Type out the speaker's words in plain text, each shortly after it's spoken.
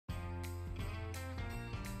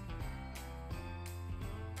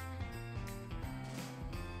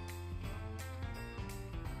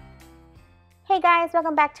Hey guys,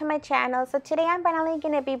 welcome back to my channel. So today I'm finally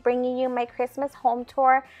going to be bringing you my Christmas home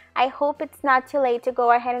tour. I hope it's not too late to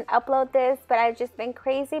go ahead and upload this, but I've just been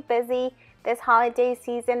crazy busy this holiday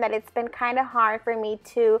season that it's been kind of hard for me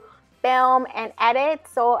to film and edit.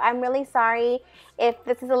 So I'm really sorry if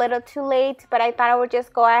this is a little too late, but I thought I would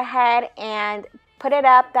just go ahead and put it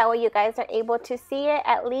up. That way you guys are able to see it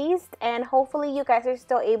at least, and hopefully you guys are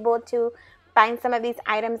still able to find some of these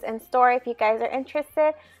items in store if you guys are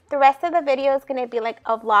interested. The rest of the video is going to be like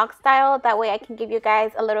a vlog style. That way I can give you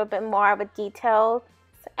guys a little bit more of a detail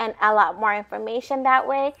and a lot more information that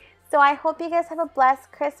way. So I hope you guys have a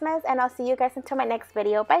blessed Christmas, and I'll see you guys until my next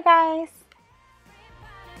video. Bye guys.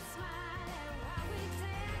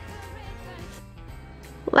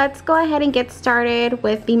 Let's go ahead and get started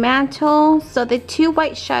with the mantle. So the two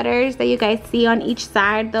white shutters that you guys see on each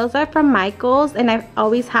side, those are from Michael's, and I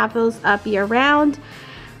always have those up year round.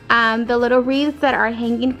 The little wreaths that are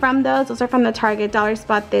hanging from those are from the Target dollar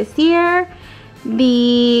spot this year.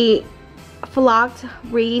 The flocked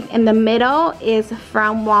wreath in the middle is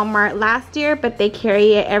from Walmart last year, but they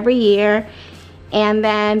carry it every year. And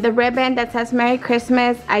then the ribbon that says Merry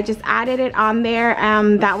Christmas, I just added it on there.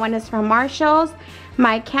 That one is from Marshall's.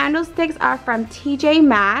 My candlesticks are from TJ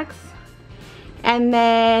Maxx. And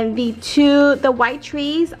then the white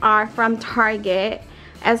trees are from Target,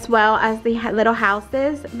 as well as the little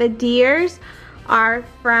houses. The deers are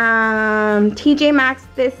from TJ Maxx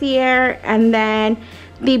this year, and then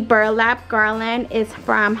the burlap garland is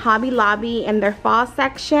from Hobby Lobby in their fall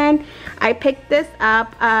section. I picked this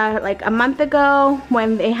up like a month ago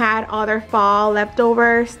when they had all their fall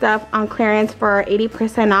leftover stuff on clearance for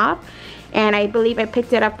 80% off, and I believe I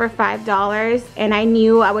picked it up for $5, and I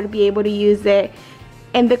knew I would be able to use it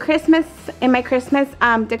in my Christmas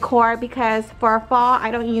decor, because for fall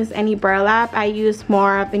I don't use any burlap. I use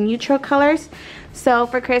more of the neutral colors. So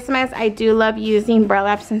for Christmas I do love using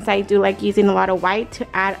burlap, since I do like using a lot of white to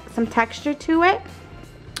add some texture to it.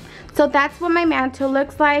 So that's what my mantle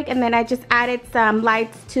looks like, and then I just added some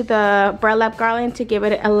lights to the burlap garland to give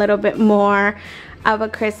it a little bit more of a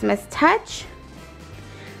Christmas touch.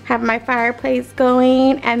 Have my fireplace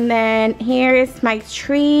going, and then here is my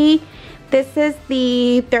tree. This is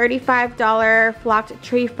the $35 flocked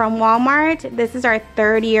tree from Walmart. This is our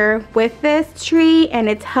third year with this tree, and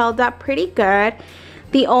it's held up pretty good.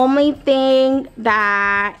 The only thing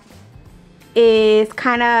that is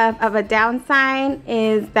kind of a downside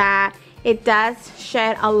is that it does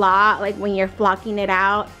shed a lot. Like when you're flocking it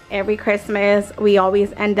out every Christmas, we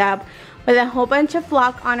always end up with a whole bunch of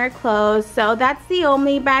flock on our clothes. So that's the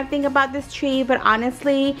only bad thing about this tree, but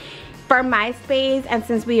honestly, for my space, and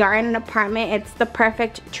since we are in an apartment, it's the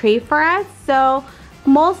perfect tree for us. So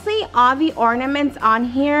mostly all the ornaments on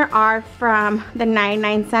here are from the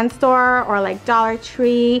 99-cent store or like Dollar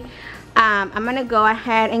Tree. I'm gonna go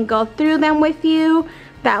ahead and go through them with you.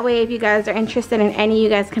 That way if you guys are interested in any, you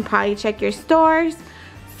guys can probably check your stores.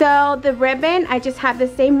 So the ribbon, I just have the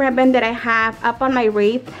same ribbon that I have up on my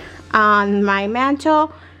wreath on my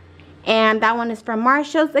mantle, and that one is from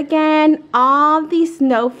Marshall's again. All these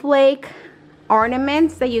snowflake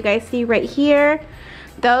ornaments that you guys see right here,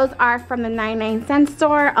 those are from the 99-cent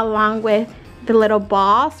store, along with the little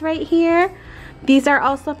balls right here. These are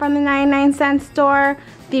also from the 99-cent store.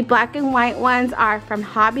 The black and white ones are from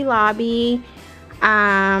Hobby Lobby.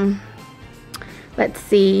 Let's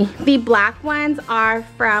see, the black ones are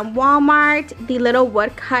from Walmart. The little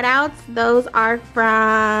wood cutouts, those are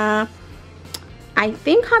from, I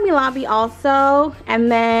think, Hobby Lobby also.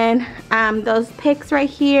 And then those picks right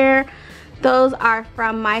here, those are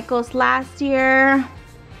from Michael's last year.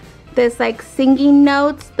 This like singing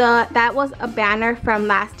notes, that was a banner from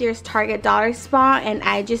last year's Target dollar spot, and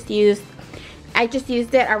I just used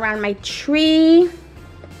it around my tree.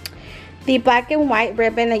 The black and white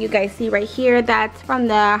ribbon that you guys see right here, that's from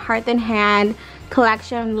the Hearth and Hand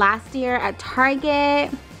collection last year at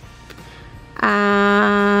Target.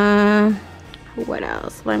 What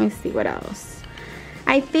else? Let me see what else.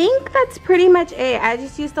 I think that's pretty much it. I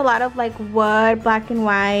just used a lot of like wood, black and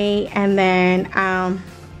white, and then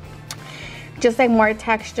just like more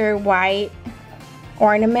texture white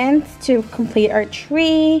ornaments to complete our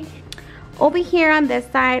tree. Over here on this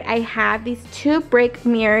side, I have these two brick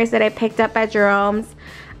mirrors that I picked up at Jerome's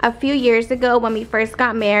a few years ago when we first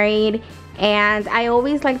got married, and I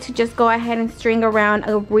always like to just go ahead and string around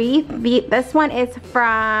a wreath. This one is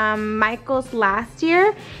from Michael's last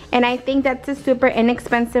year, and I think that's a super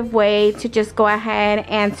inexpensive way to just go ahead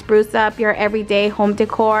and spruce up your everyday home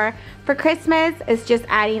decor for Christmas. It's just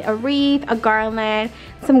adding a wreath, a garland,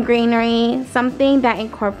 some greenery, something that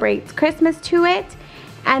incorporates Christmas to it.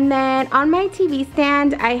 And then on my TV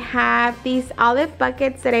stand, I have these olive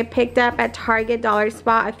buckets that I picked up at Target Dollar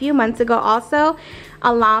Spot a few months ago also,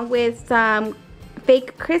 along with some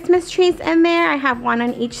fake Christmas trees in there. I have one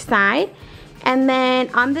on each side. And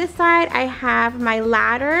then on this side, I have my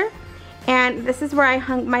ladder. And this is where I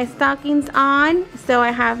hung my stockings on. So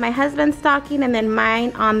I have my husband's stocking and then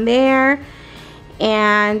mine on there.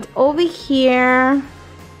 And over here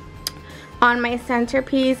on my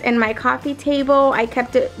centerpiece and my coffee table, I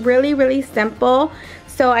kept it really simple.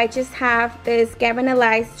 So I just have this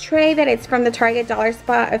galvanized tray that it's from the Target Dollar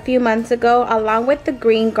Spot a few months ago, along with the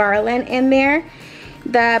green garland in there.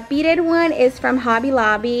 The beaded one is from Hobby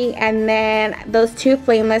Lobby, and then those two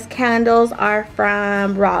flameless candles are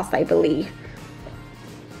from Ross, I believe.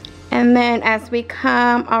 And then as we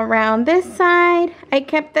come around this side, I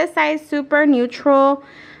kept this side super neutral.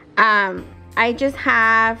 I just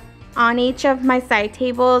have on each of my side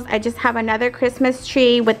tables, I just have another Christmas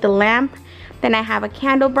tree with the lamp. Then I have a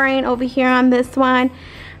candle burning over here on this one.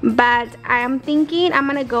 But I'm thinking I'm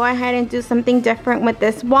gonna go ahead and do something different with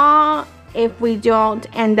this wall if we don't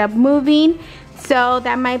end up moving. So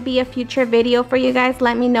that might be a future video for you guys.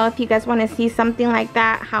 Let me know if you guys want to see something like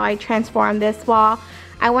that, how I transform this wall.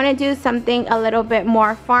 I want to do something a little bit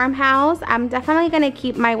more farmhouse. I'm definitely going to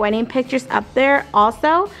keep my wedding pictures up there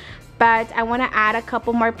also, but I want to add a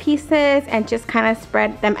couple more pieces and just kind of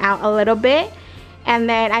spread them out a little bit. And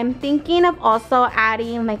then I'm thinking of also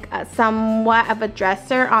adding like somewhat of a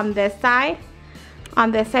dresser on this side.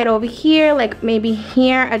 On this side over here, like maybe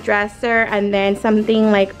here a dresser, and then something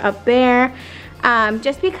like up there.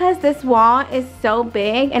 Just because this wall is so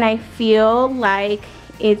big and I feel like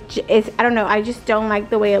it's, I don't know, I just don't like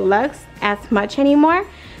the way it looks as much anymore.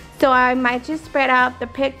 So I might just spread out the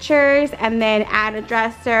pictures and then add a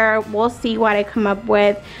dresser. We'll see what I come up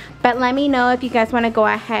with. But let me know if you guys want to go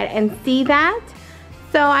ahead and see that.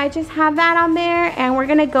 So I just have that on there, and we're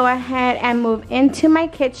gonna go ahead and move into my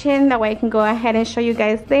kitchen. That way I can go ahead and show you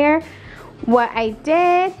guys there what I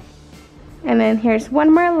did. And then here's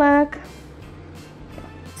one more look.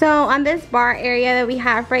 So on this bar area that we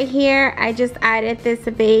have right here, I just added this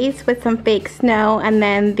vase with some fake snow, and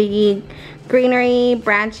then the greenery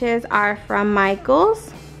branches are from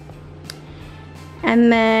Michael's.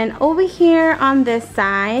 And then over here on this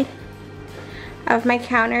side of my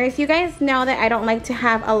counters, you guys know that I don't like to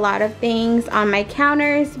have a lot of things on my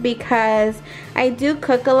counters because I do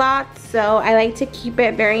cook a lot, so I like to keep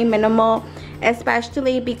it very minimal,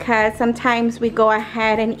 especially because sometimes we go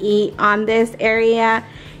ahead and eat on this area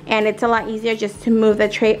and it's a lot easier just to move the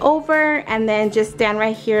tray over and then just stand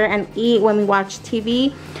right here and eat when we watch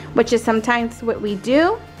TV, which is sometimes what we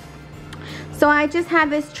do. So I just have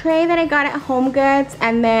this tray that I got at Home Goods,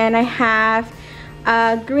 and then I have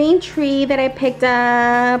a green tree that I picked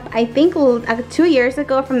up I think 2 years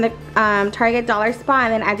ago from the Target Dollar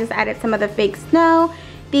Spot, and then I just added some of the fake snow.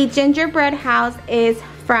 The gingerbread house is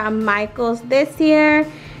from Michael's this year,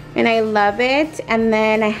 and I love it. And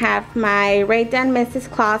then I have my Right Done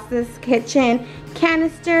Mrs. Claus's Kitchen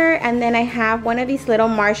canister, and then I have one of these little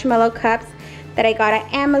marshmallow cups that I got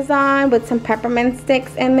at Amazon with some peppermint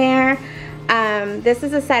sticks in there. This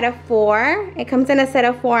is a set of 4. It comes in a set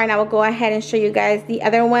of 4, and I will go ahead and show you guys the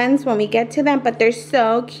other ones when we get to them, but they're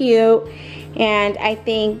so cute and I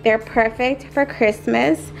think they're perfect for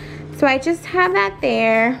Christmas. So I just have that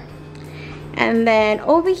there. And then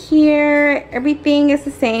over here, everything is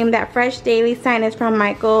the same. That Fresh Daily sign is from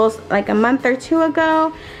Michael's like a month or 2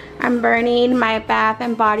 ago. I'm burning my Bath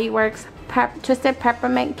and Body Works Twisted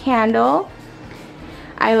Peppermint candle.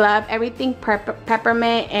 I love everything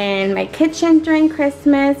peppermint in my kitchen during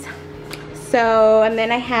Christmas. So, and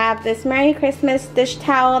then I have this Merry Christmas dish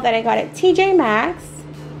towel that I got at TJ Maxx.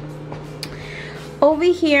 Over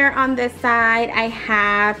here on this side, I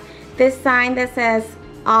have this sign that says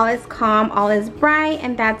all is calm, all is bright,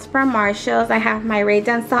 and that's from Marshall's. I have my Right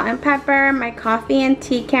Done salt and pepper, my coffee and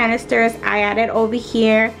tea canisters I added over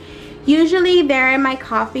here. Usually they're in my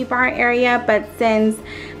coffee bar area, but since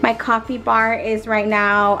my coffee bar is right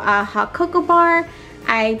now a hot cocoa bar,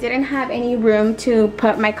 I didn't have any room to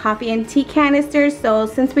put my coffee and tea canisters. So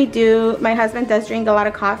since my husband does drink a lot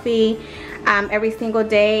of coffee every single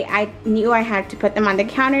day, I knew I had to put them on the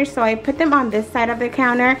counter, so I put them on this side of the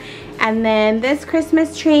counter. And then this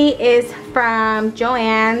Christmas tree is from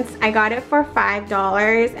Joann's. I got it for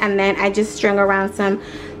 $5, and then I just strung around some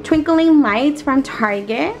twinkling lights from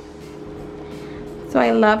Target. So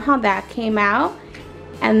I love how that came out.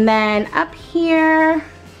 And then up here,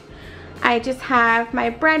 I just have my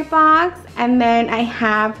bread box, and then I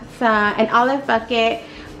have an olive bucket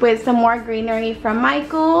with some more greenery from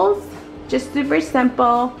Michael's. Just super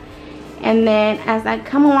simple. And then as I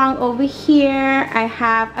come along over here, I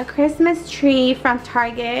have a Christmas tree from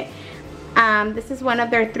Target. This is one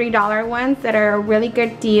of their $3 ones that are a really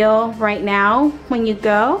good deal right now when you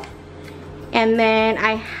go. And then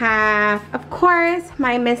I have, of course,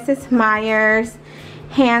 my Mrs. Meyer's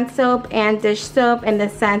hand soap and dish soap in the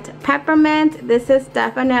scent peppermint. This is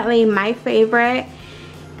definitely my favorite.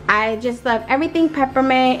 I just love everything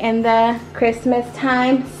peppermint in the Christmas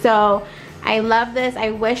time, so I love this.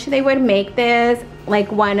 I wish they would make this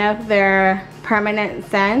like one of their permanent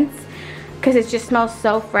scents because it just smells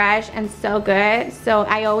so fresh and so good. So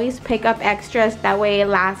I always pick up extras, that way it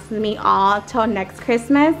lasts me all till next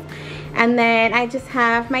Christmas. And then I just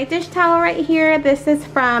have my dish towel right here. This is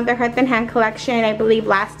from the Hearth and Hand collection, I believe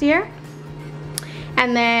last year.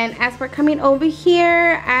 And then as we're coming over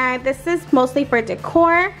here, this is mostly for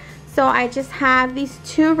decor. So I just have these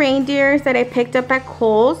two reindeers that I picked up at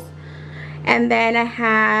Kohl's. And then I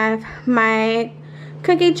have my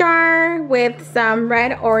cookie jar with some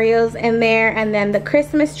red Oreos in there. And then the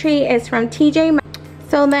Christmas tree is from TJ Maxx.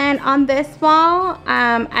 So then on this wall,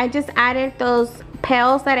 I just added those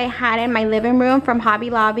pails that I had in my living room from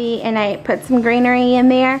Hobby Lobby, and I put some greenery in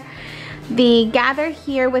there. The Gather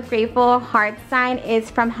Here with Grateful Heart sign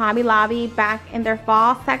is from Hobby Lobby back in their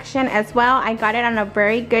fall section as well. I got it on a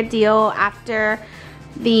very good deal after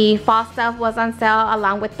the fall stuff was on sale,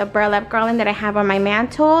 along with the burlap garland that I have on my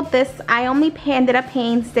mantle. This, I only ended up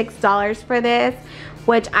paying $6 for this,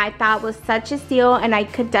 which I thought was such a steal, and I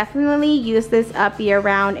could definitely use this up year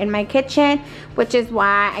round in my kitchen, which is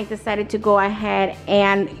why I decided to go ahead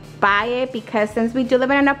and buy it, because since we do live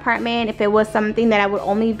in an apartment, if it was something that I would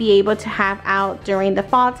only be able to have out during the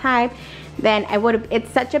fall time, then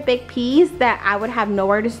it's such a big piece that I would have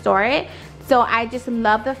nowhere to store it. So I just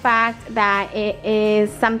love the fact that it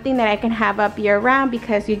is something that I can have up year round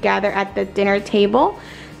because you gather at the dinner table.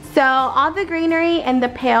 So all the greenery and the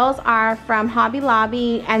pails are from Hobby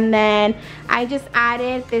Lobby, and then I just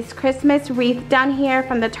added this Christmas wreath down here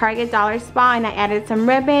from the Target Dollar Spa, and I added some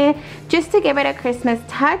ribbon just to give it a Christmas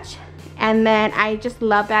touch. And then I just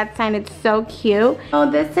love that sign, it's so cute.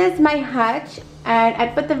 So this is my hutch, and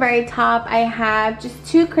at the very top I have just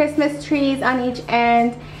two Christmas trees on each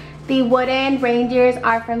end. The wooden reindeers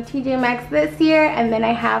are from TJ Maxx this year, and then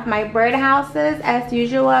I have my birdhouses as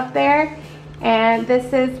usual up there. And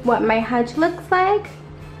this is what my hutch looks like.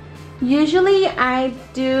 Usually I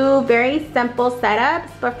do very simple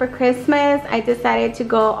setups, but for Christmas I decided to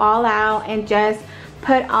go all out and just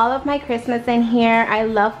put all of my Christmas in here. I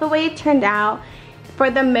love the way it turned out.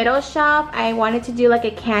 For the middle shelf, I wanted to do like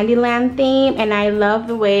a Candyland theme, and I love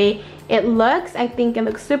the way it looks. I think it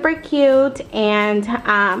looks super cute, and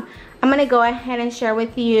I'm gonna go ahead and share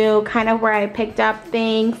with you kind of where I picked up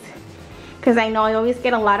things, because I know I always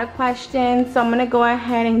get a lot of questions. So I'm gonna go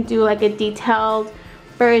ahead and do like a detailed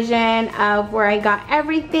version of where I got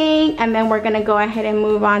everything, and then we're gonna go ahead and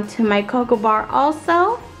move on to my cocoa bar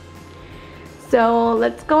also. So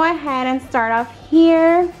let's go ahead and start off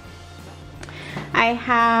here. I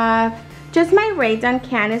have just my Ray Dun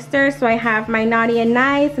canister. So I have my Naughty and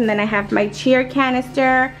Nice, and then I have my cheer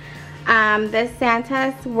canister. This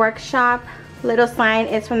Santa's Workshop little sign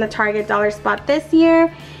is from the Target Dollar Spot this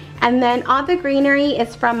year. And then all the greenery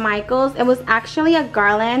is from Michael's. It was actually a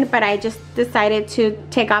garland, but I just decided to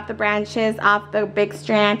take off the branches off the big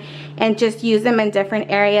strand and just use them in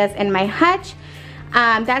different areas in my hutch.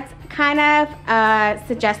 That's kind of a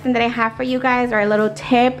suggestion that I have for you guys, or a little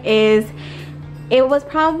tip is, it was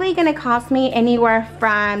probably gonna cost me anywhere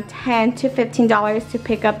from $10 to $15 to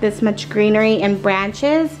pick up this much greenery and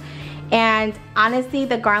branches. And honestly,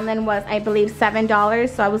 the garland was, I believe, $7,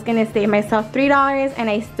 so I was gonna save myself $3, and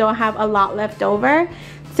I still have a lot left over.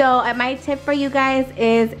 So my tip for you guys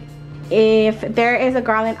is, if there is a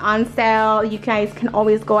garland on sale, you guys can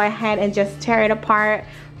always go ahead and just tear it apart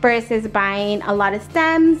versus buying a lot of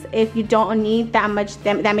stems if you don't need that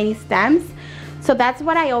many stems. So that's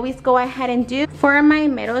what I always go ahead and do. For my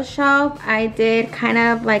middle shelf, I did kind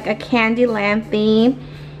of like a Candyland theme,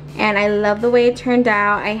 and I love the way it turned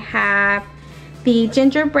out. I have the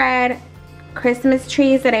gingerbread Christmas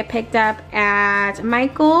trees that I picked up at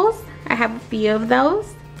Michael's. I have a few of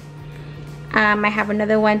those. I have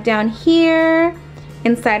another one down here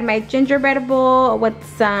inside my gingerbread bowl with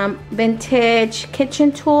some vintage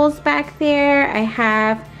kitchen tools back there. I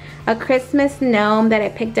have a Christmas gnome that I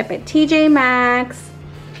picked up at TJ Maxx.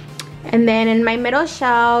 And then in my middle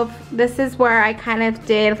shelf, this is where I kind of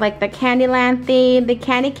did like the Candyland theme. The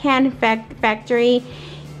Candy Cane Factory,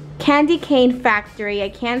 I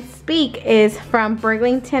can't speak, is from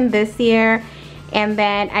Burlington this year. And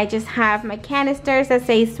then I just have my canisters that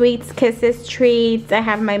say sweets, kisses, treats. I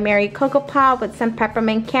have my Merry Cocoa Pop with some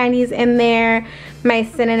peppermint candies in there. My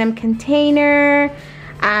synonym container.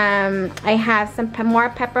 I have some more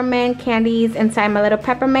peppermint candies inside my little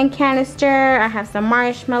peppermint canister. I have some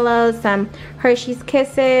marshmallows, some Hershey's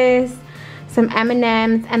Kisses, some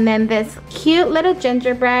M&Ms, and then this cute little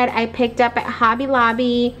gingerbread I picked up at Hobby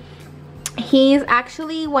Lobby. He's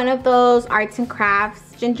actually one of those arts and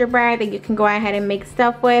crafts gingerbread that you can go ahead and make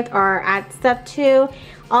stuff with or add stuff to.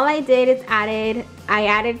 All I did is I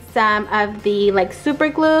added some of the like super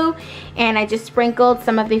glue, and I just sprinkled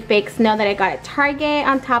some of the fake snow that I got at Target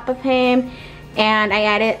on top of him, and I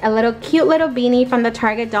added a little cute little beanie from the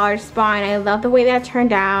Target dollar spot, and I love the way that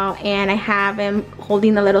turned out. And I have him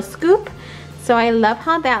holding the little scoop, so I love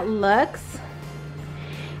how that looks.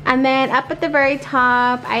 And then up at the very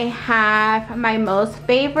top, I have my most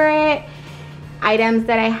favorite items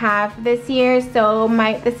that I have this year. So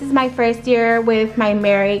this is my first year with my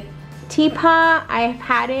Merry teapot. I've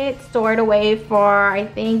had it stored away for I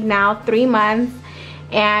think now 3 months,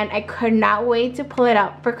 and I could not wait to pull it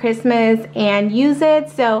out for Christmas and use it.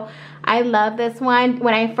 So I love this one.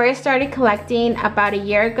 When I first started collecting about a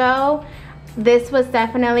year ago, this was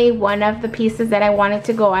definitely one of the pieces that I wanted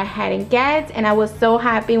to go ahead and get, and I was so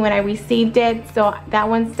happy when I received it. So that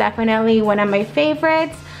one's definitely one of my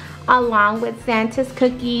favorites, along with Santa's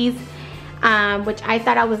cookies, which I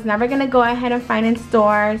thought I was never gonna go ahead and find in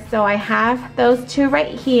stores. So I have those two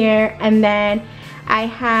right here, and then I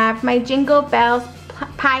have my Jingle Bells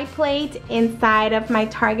pie plate inside of my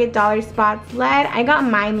Target dollar spot sled. I got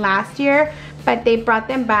mine last year, but they brought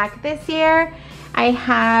them back this year. I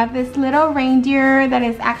have this little reindeer that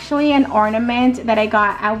is actually an ornament that I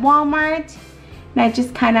got at Walmart, and I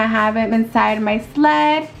just kind of have it inside my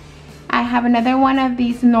sled. I have another one of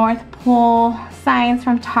these North Pole signs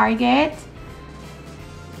from Target,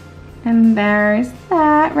 and there's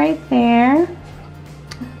that right there.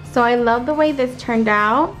 So I love the way this turned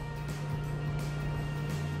out.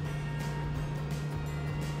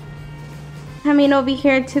 Coming over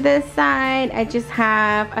here to this side, I just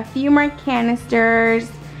have a few more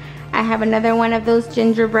canisters. I have another one of those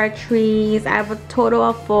gingerbread trees. I have a total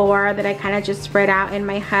of 4 that I kind of just spread out in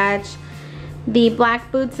my hutch. The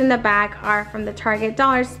black boots in the back are from the Target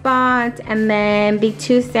dollar spot, and then the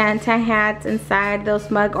 2 Santa hats inside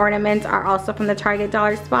those mug ornaments are also from the Target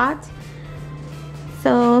dollar spot.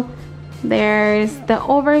 So there's the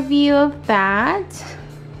overview of that.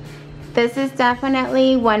 This is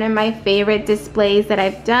definitely one of my favorite displays that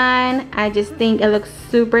I've done. I just think it looks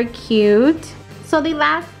super cute. So the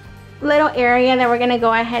last little area that we're gonna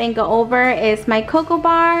go ahead and go over is my cocoa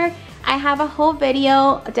bar. I have a whole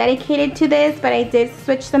video dedicated to this, but I did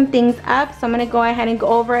switch some things up, so I'm gonna go ahead and go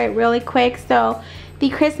over it really quick. So the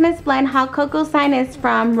Christmas blend hot cocoa sign is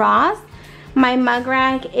from Ross. My mug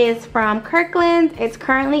rack is from Kirkland. It's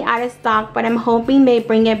currently out of stock, but I'm hoping they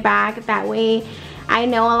bring it back. That way I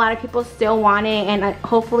know a lot of people still want it, and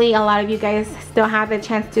hopefully a lot of you guys still have the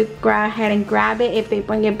chance to go ahead and grab it if they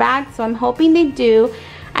bring it back. So I'm hoping they do.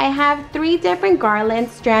 I have 3 different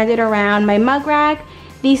garlands stranded around my mug rack.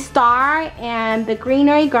 The star and the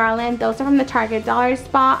greenery garland, those are from the Target dollar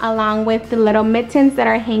spot, along with the little mittens that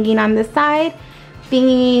are hanging on the side.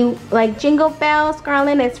 The like Jingle Bells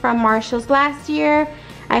garland is from Marshall's last year.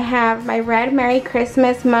 I have my red Merry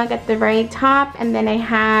Christmas mug at the very top, and then I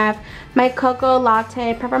have my cocoa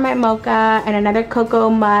latte peppermint mocha and another cocoa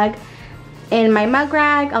mug in my mug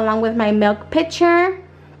rack, along with my milk pitcher.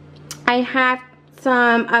 I have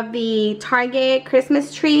some of the Target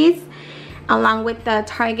Christmas trees, along with the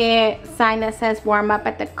Target sign that says warm up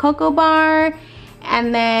at the cocoa bar.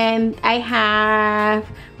 And then I have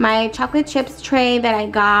my chocolate chips tray that I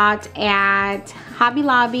got at Hobby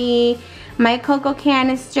Lobby, my cocoa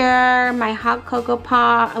canister, my hot cocoa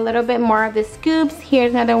pot, a little bit more of the scoops.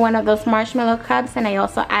 Here's another one of those marshmallow cups, and I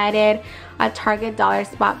also added a Target dollar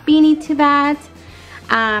spot beanie to that.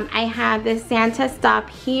 I have this Santa Stop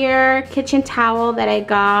Here kitchen towel that I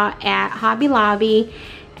got at Hobby Lobby.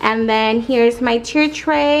 And then here's my tier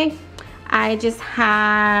tray. I just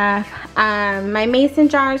have my mason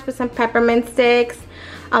jars with some peppermint sticks,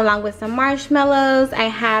 along with some marshmallows. I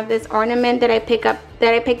have this ornament that I picked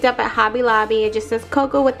up at Hobby Lobby. It just says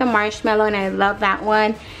cocoa with the marshmallow, and I love that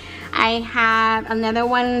one. I have another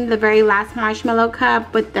one, the very last marshmallow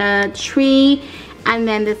cup with the tree, and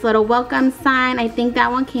then this little welcome sign. I think that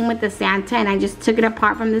one came with the Santa, and I just took it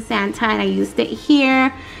apart from the Santa and I used it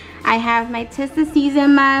here. I have my 'Tis the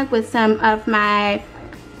Season mug with some of my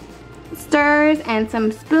stirs and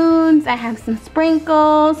some spoons. I have some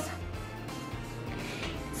sprinkles.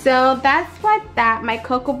 So that's what my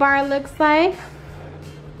cocoa bar looks like.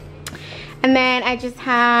 And then I just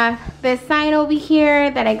have this sign over here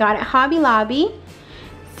that I got at Hobby Lobby.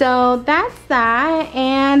 So that's that,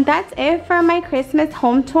 and that's it for my Christmas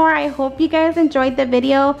home tour. I hope you guys enjoyed the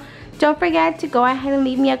video. Don't forget to go ahead and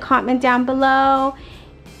leave me a comment down below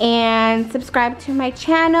and subscribe to my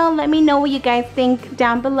channel. Let me know what you guys think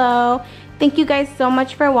down below. Thank you guys so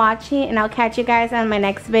much for watching, and I'll catch you guys on my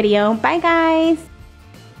next video. Bye guys.